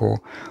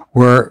people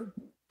were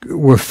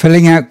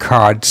filling out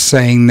cards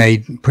saying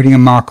putting a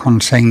mark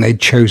on saying they'd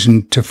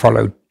chosen to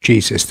follow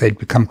Jesus. They'd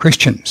become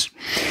Christians.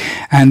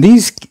 And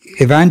these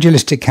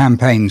evangelistic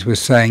campaigns were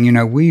saying,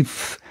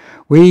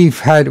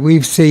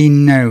 we've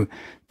seen,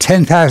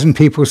 10,000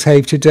 people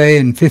saved today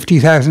and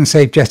 50,000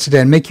 saved yesterday,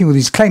 and making all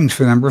these claims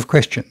for the number of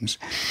Christians.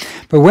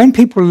 But when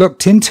people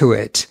looked into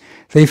it,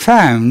 they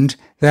found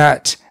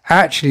that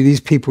actually these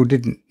people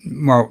didn't,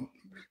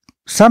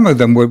 some of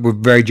them were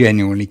very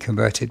genuinely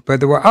converted,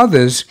 but there were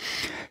others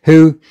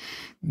who,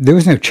 there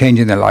was no change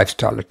in their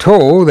lifestyle at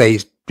all. They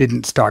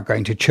didn't start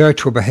going to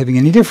church or behaving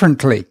any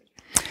differently.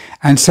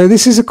 And so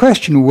this is a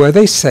question, were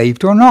they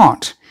saved or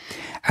not?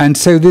 And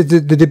so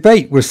the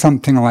debate was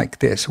something like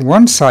this.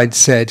 One side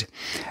said,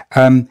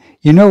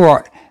 you know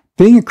what,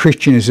 being a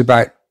Christian is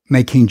about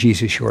making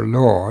Jesus your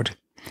Lord.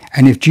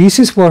 And if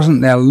Jesus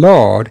wasn't their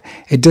Lord,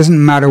 it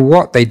doesn't matter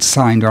what they'd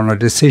signed on a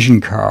decision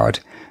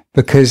card,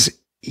 because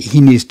he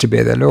needs to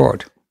be their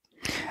Lord.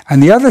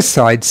 And the other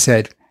side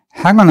said,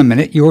 hang on a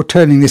minute, you're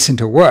turning this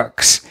into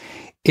works.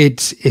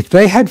 If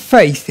they had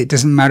faith, it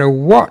doesn't matter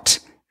what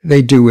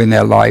they do in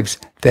their lives,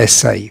 they're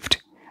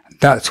saved.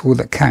 That's all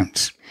that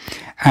counts.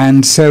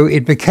 And so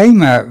it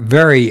became a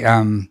very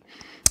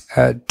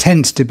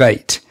tense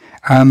debate.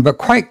 But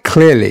quite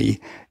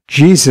clearly,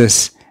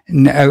 Jesus,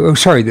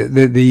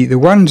 the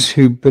ones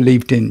who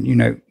believed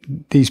in,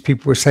 these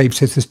people were saved,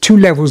 says there's two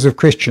levels of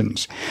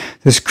Christians.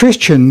 There's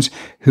Christians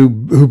who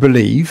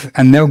believe,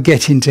 and they'll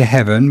get into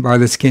heaven by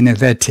the skin of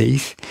their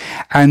teeth.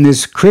 And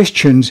there's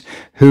Christians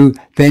who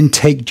then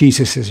take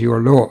Jesus as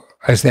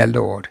their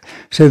Lord.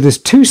 So there's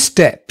two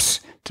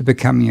steps to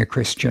becoming a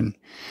Christian.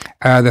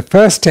 The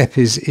first step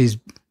is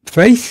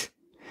faith,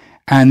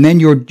 and then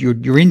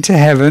you're into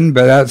heaven,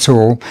 but that's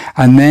all.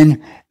 And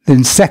then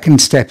the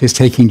second step is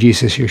taking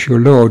Jesus as your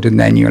Lord, and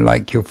then you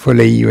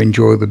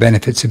enjoy the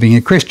benefits of being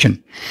a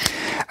Christian.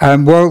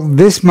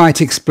 This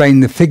might explain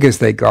the figures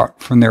they got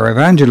from their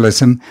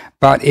evangelism,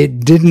 but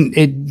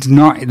it's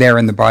not there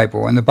in the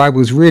Bible. And the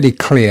Bible is really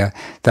clear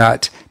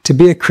that to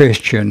be a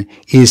Christian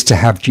is to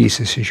have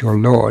Jesus as your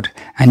Lord.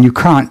 And you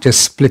can't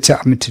just split it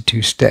up into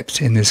two steps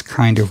in this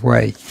kind of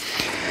way.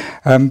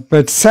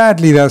 But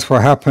sadly, that's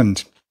what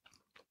happened.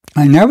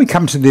 And now we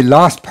come to the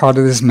last part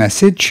of this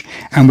message,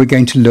 and we're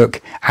going to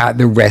look at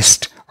the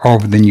rest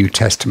of the New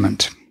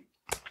Testament.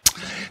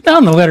 Now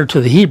in the letter to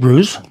the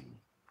Hebrews,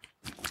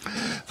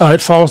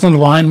 it falls in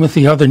line with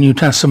the other New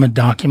Testament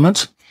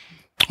documents,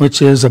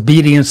 which is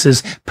obedience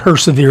is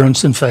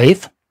perseverance in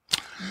faith.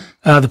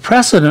 The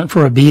precedent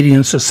for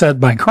obedience is set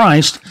by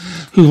Christ,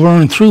 who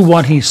learned through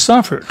what he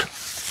suffered.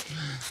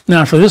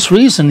 Now, for this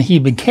reason, he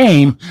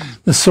became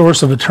the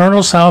source of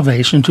eternal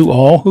salvation to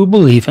all who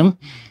believe him.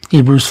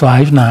 Hebrews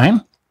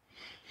 5:9.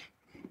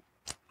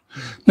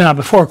 Now,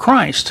 before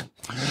Christ,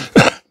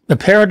 the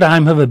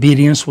paradigm of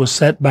obedience was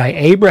set by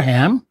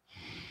Abraham.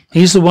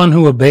 He's the one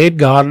who obeyed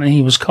God, and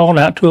he was called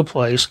out to a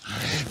place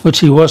which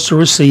he was to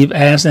receive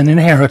as an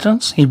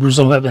inheritance. Hebrews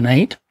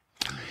 11:8.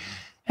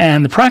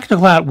 And the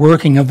practical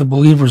outworking of the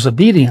believer's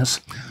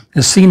obedience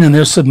is seen in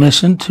their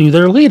submission to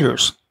their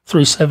leaders.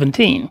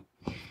 3:17.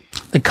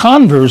 The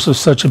converse of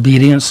such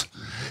obedience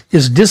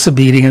is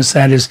disobedience,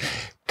 that is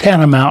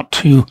tantamount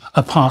to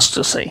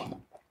apostasy.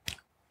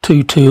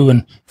 2:2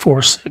 and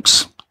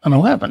 4:6 and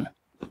 11.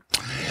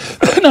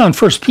 Now in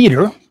 1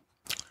 Peter,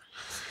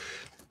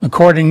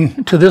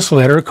 according to this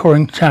letter,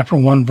 according to chapter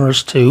 1,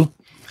 verse 2,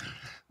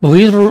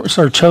 believers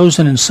are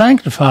chosen and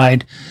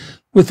sanctified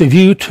with a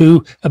view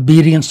to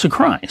obedience to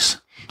Christ.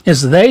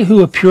 It's they who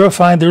have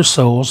purified their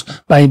souls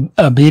by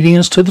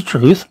obedience to the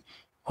truth.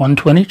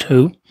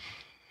 1:22.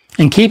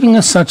 In keeping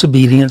of such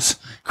obedience,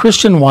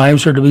 Christian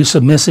wives are to be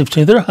submissive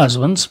to their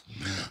husbands,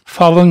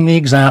 following the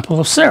example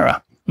of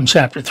Sarah in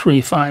chapter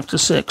 3,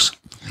 5-6.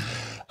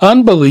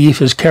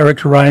 Unbelief is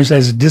characterized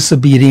as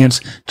disobedience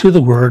to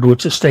the word,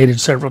 which is stated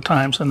several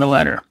times in the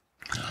letter.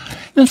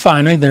 And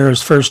finally, there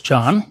is 1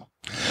 John.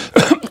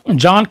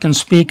 John can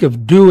speak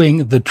of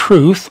doing the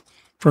truth,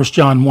 1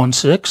 John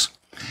 1:6.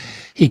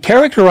 He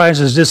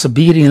characterizes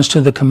disobedience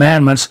to the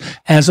commandments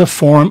as a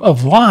form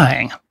of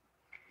lying,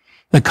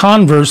 the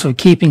converse of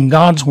keeping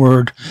God's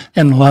word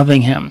and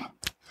loving him.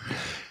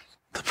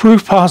 The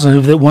proof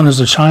positive that one is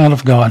a child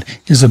of God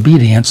is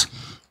obedience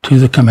to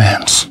the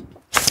commands.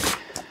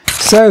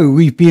 So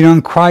we've been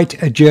on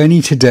quite a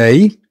journey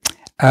today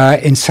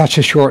in such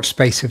a short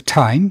space of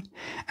time.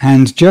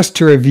 And just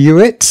to review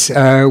it,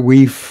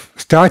 we've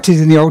started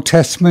in the Old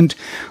Testament.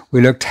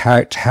 We looked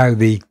at how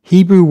the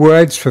Hebrew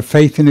words for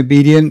faith and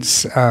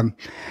obedience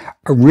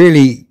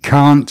really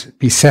can't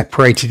be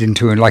separated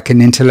into like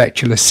an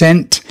intellectual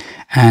assent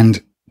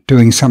and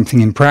doing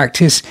something in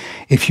practice.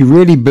 If you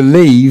really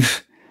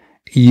believe,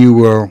 you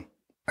will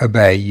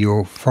obey,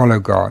 you'll follow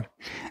God.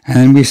 And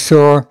then we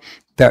saw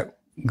that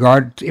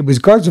it was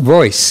God's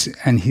voice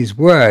and his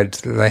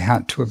words that they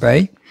had to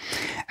obey,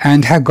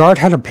 and how God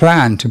had a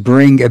plan to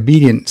bring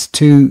obedience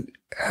to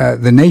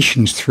the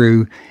nations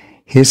through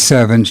his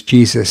servant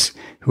Jesus,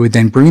 who would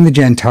then bring the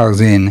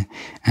Gentiles in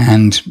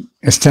and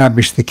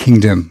establish the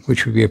kingdom,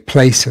 which would be a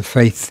place of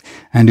faith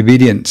and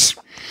obedience.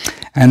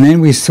 And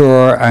then we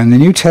saw in the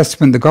New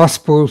Testament, the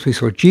Gospels, we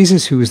saw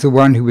Jesus, who was the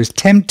one who was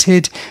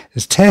tempted,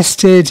 was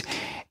tested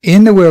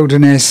in the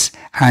wilderness,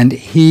 and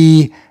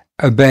he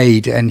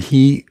obeyed, and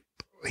he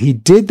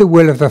did the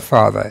will of the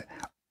Father,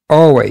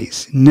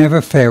 always,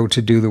 never failed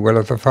to do the will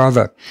of the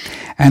Father.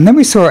 And then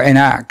we saw in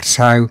Acts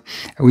how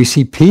we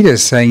see Peter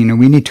saying,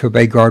 we need to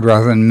obey God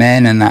rather than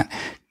men, and that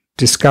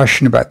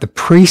discussion about the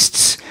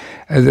priests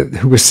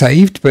who were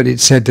saved, but it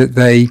said that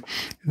they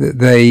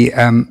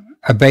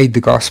obeyed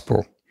the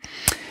gospel.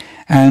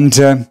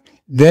 And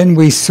then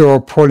we saw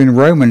Paul in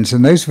Romans,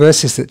 and those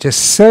verses that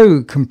just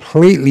so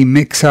completely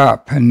mix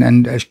up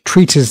and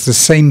treat as the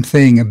same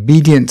thing,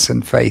 obedience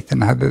and faith,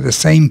 and how they're the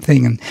same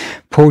thing. And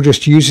Paul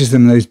just uses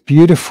them, those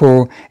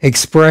beautiful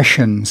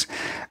expressions,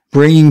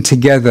 bringing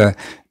together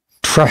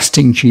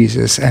trusting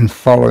Jesus and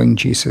following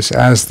Jesus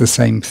as the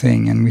same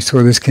thing. And we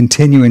saw this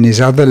continue in his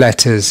other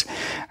letters,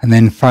 and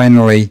then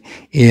finally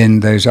in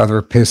those other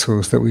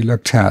epistles that we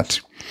looked at.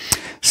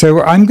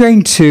 So I'm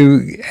going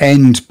to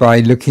end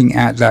by looking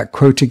at that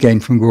quote again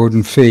from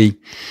Gordon Fee.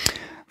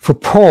 For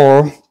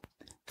Paul,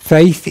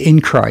 faith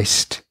in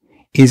Christ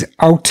is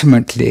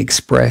ultimately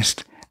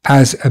expressed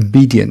as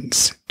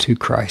obedience to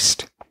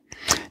Christ,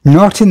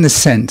 not in the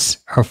sense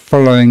of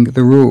following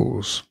the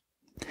rules,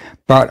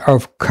 but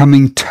of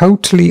coming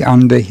totally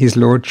under his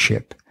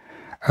lordship,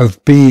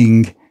 of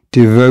being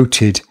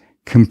devoted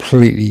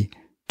completely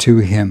to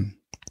him.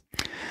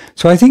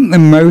 So I think the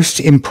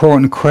most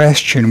important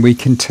question we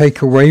can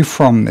take away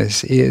from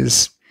this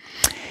is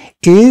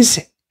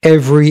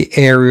every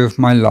area of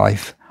my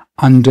life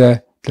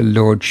under the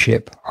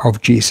lordship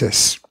of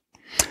Jesus?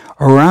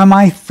 Or am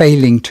I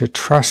failing to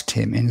trust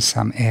him in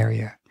some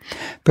area?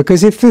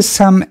 Because if there's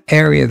some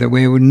area that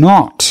we're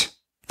not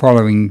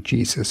following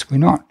Jesus, we're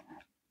not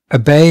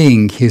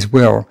obeying his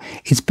will,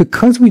 it's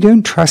because we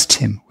don't trust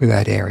him with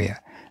that area.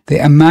 They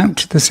amount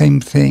to the same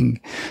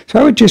thing. So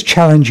I would just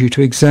challenge you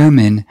to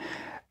examine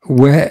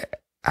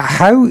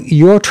how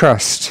your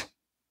trust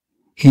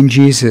in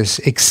Jesus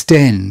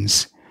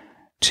extends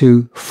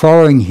to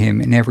following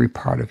him in every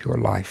part of your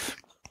life.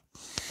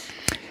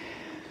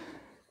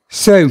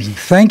 So,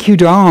 thank you,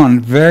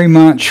 Don, very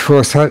much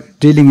for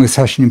dealing with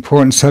such an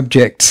important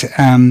subject.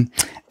 Wouldn't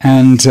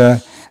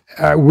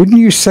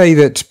you say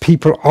that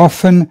people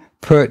often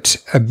put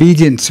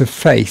obedience of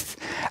faith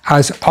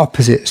as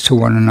opposites to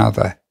one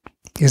another?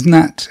 Isn't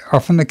that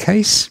often the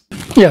case?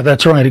 Yeah,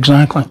 that's right,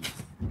 exactly.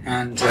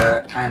 And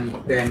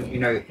then,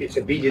 its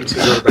obedience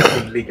is all about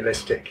being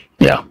legalistic.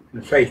 Yeah.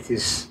 And faith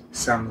is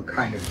some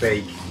kind of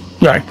vague.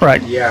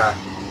 Right. Yeah.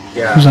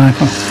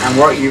 Exactly. And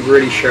what you've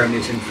really shown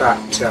is, in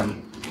fact,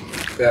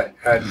 that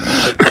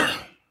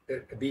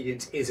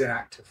obedience is an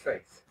act of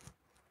faith.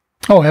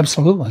 Oh,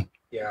 absolutely.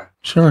 Yeah.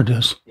 Sure it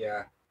is.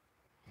 Yeah.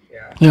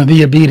 Yeah,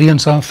 the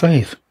obedience of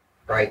faith.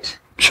 Right.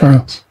 Sure.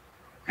 Right.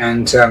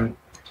 And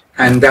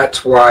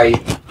that's why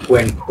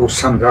when Paul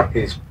sums up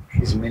his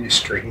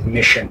ministry, his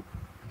mission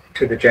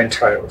to the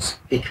Gentiles,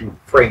 he can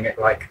frame it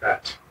like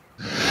that.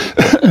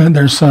 And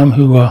there's some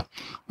who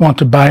want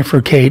to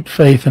bifurcate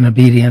faith and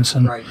obedience,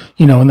 and right.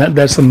 And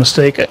that's the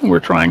mistake that we're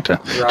trying to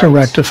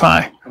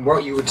rectify. And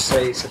what you would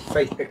say is a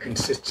faith that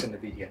consists in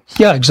obedience.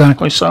 Yeah,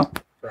 exactly so.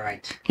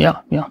 Right.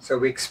 Yeah. So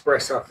we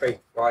express our faith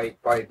by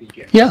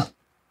obedience. Yeah.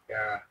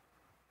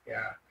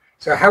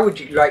 So how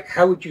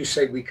would you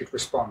say we could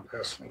respond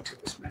personally to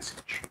this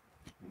message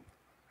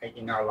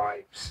in our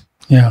lives?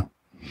 Yeah.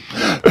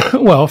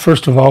 Well,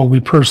 first of all, we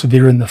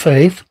persevere in the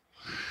faith,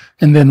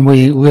 and then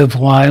we live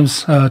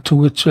lives to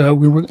which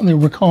we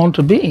were called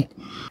to be.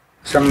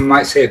 Some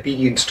might say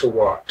obedience to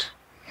what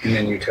in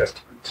the New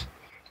Testament?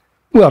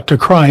 Well, to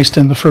Christ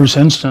in the first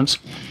instance,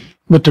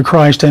 but to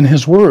Christ and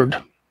his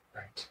word.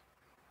 Right.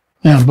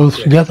 Yeah, both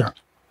together.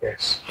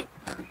 Yes.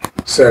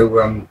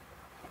 So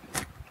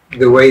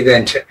the way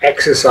then to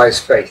exercise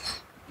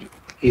faith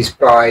is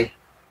by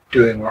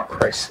doing what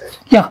Christ said.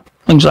 Yeah,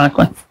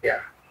 exactly.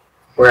 Yeah.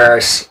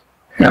 Whereas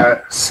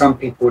some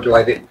people would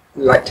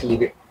like to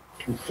leave it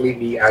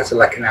completely as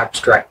like an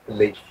abstract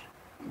belief.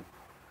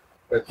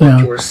 But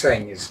what you're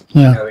saying is,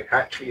 it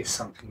actually is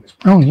something that's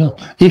practical. Oh,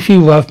 yeah. If you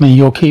love me,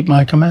 you'll keep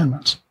my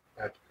commandments.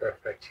 That's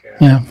perfect,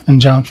 Yeah, in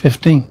John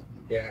 15.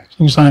 Yeah.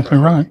 Exactly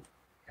right.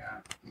 Yeah.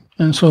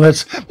 And so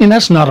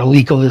that's not a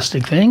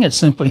legalistic thing. It's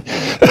simply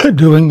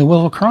doing the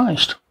will of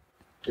Christ.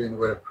 Doing the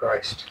will of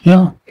Christ.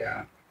 Yeah.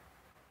 Yeah.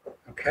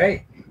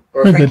 Okay.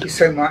 Well, thank you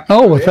so much.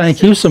 Oh, well,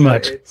 thank you so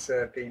much. It's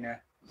been a...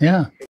 Yeah.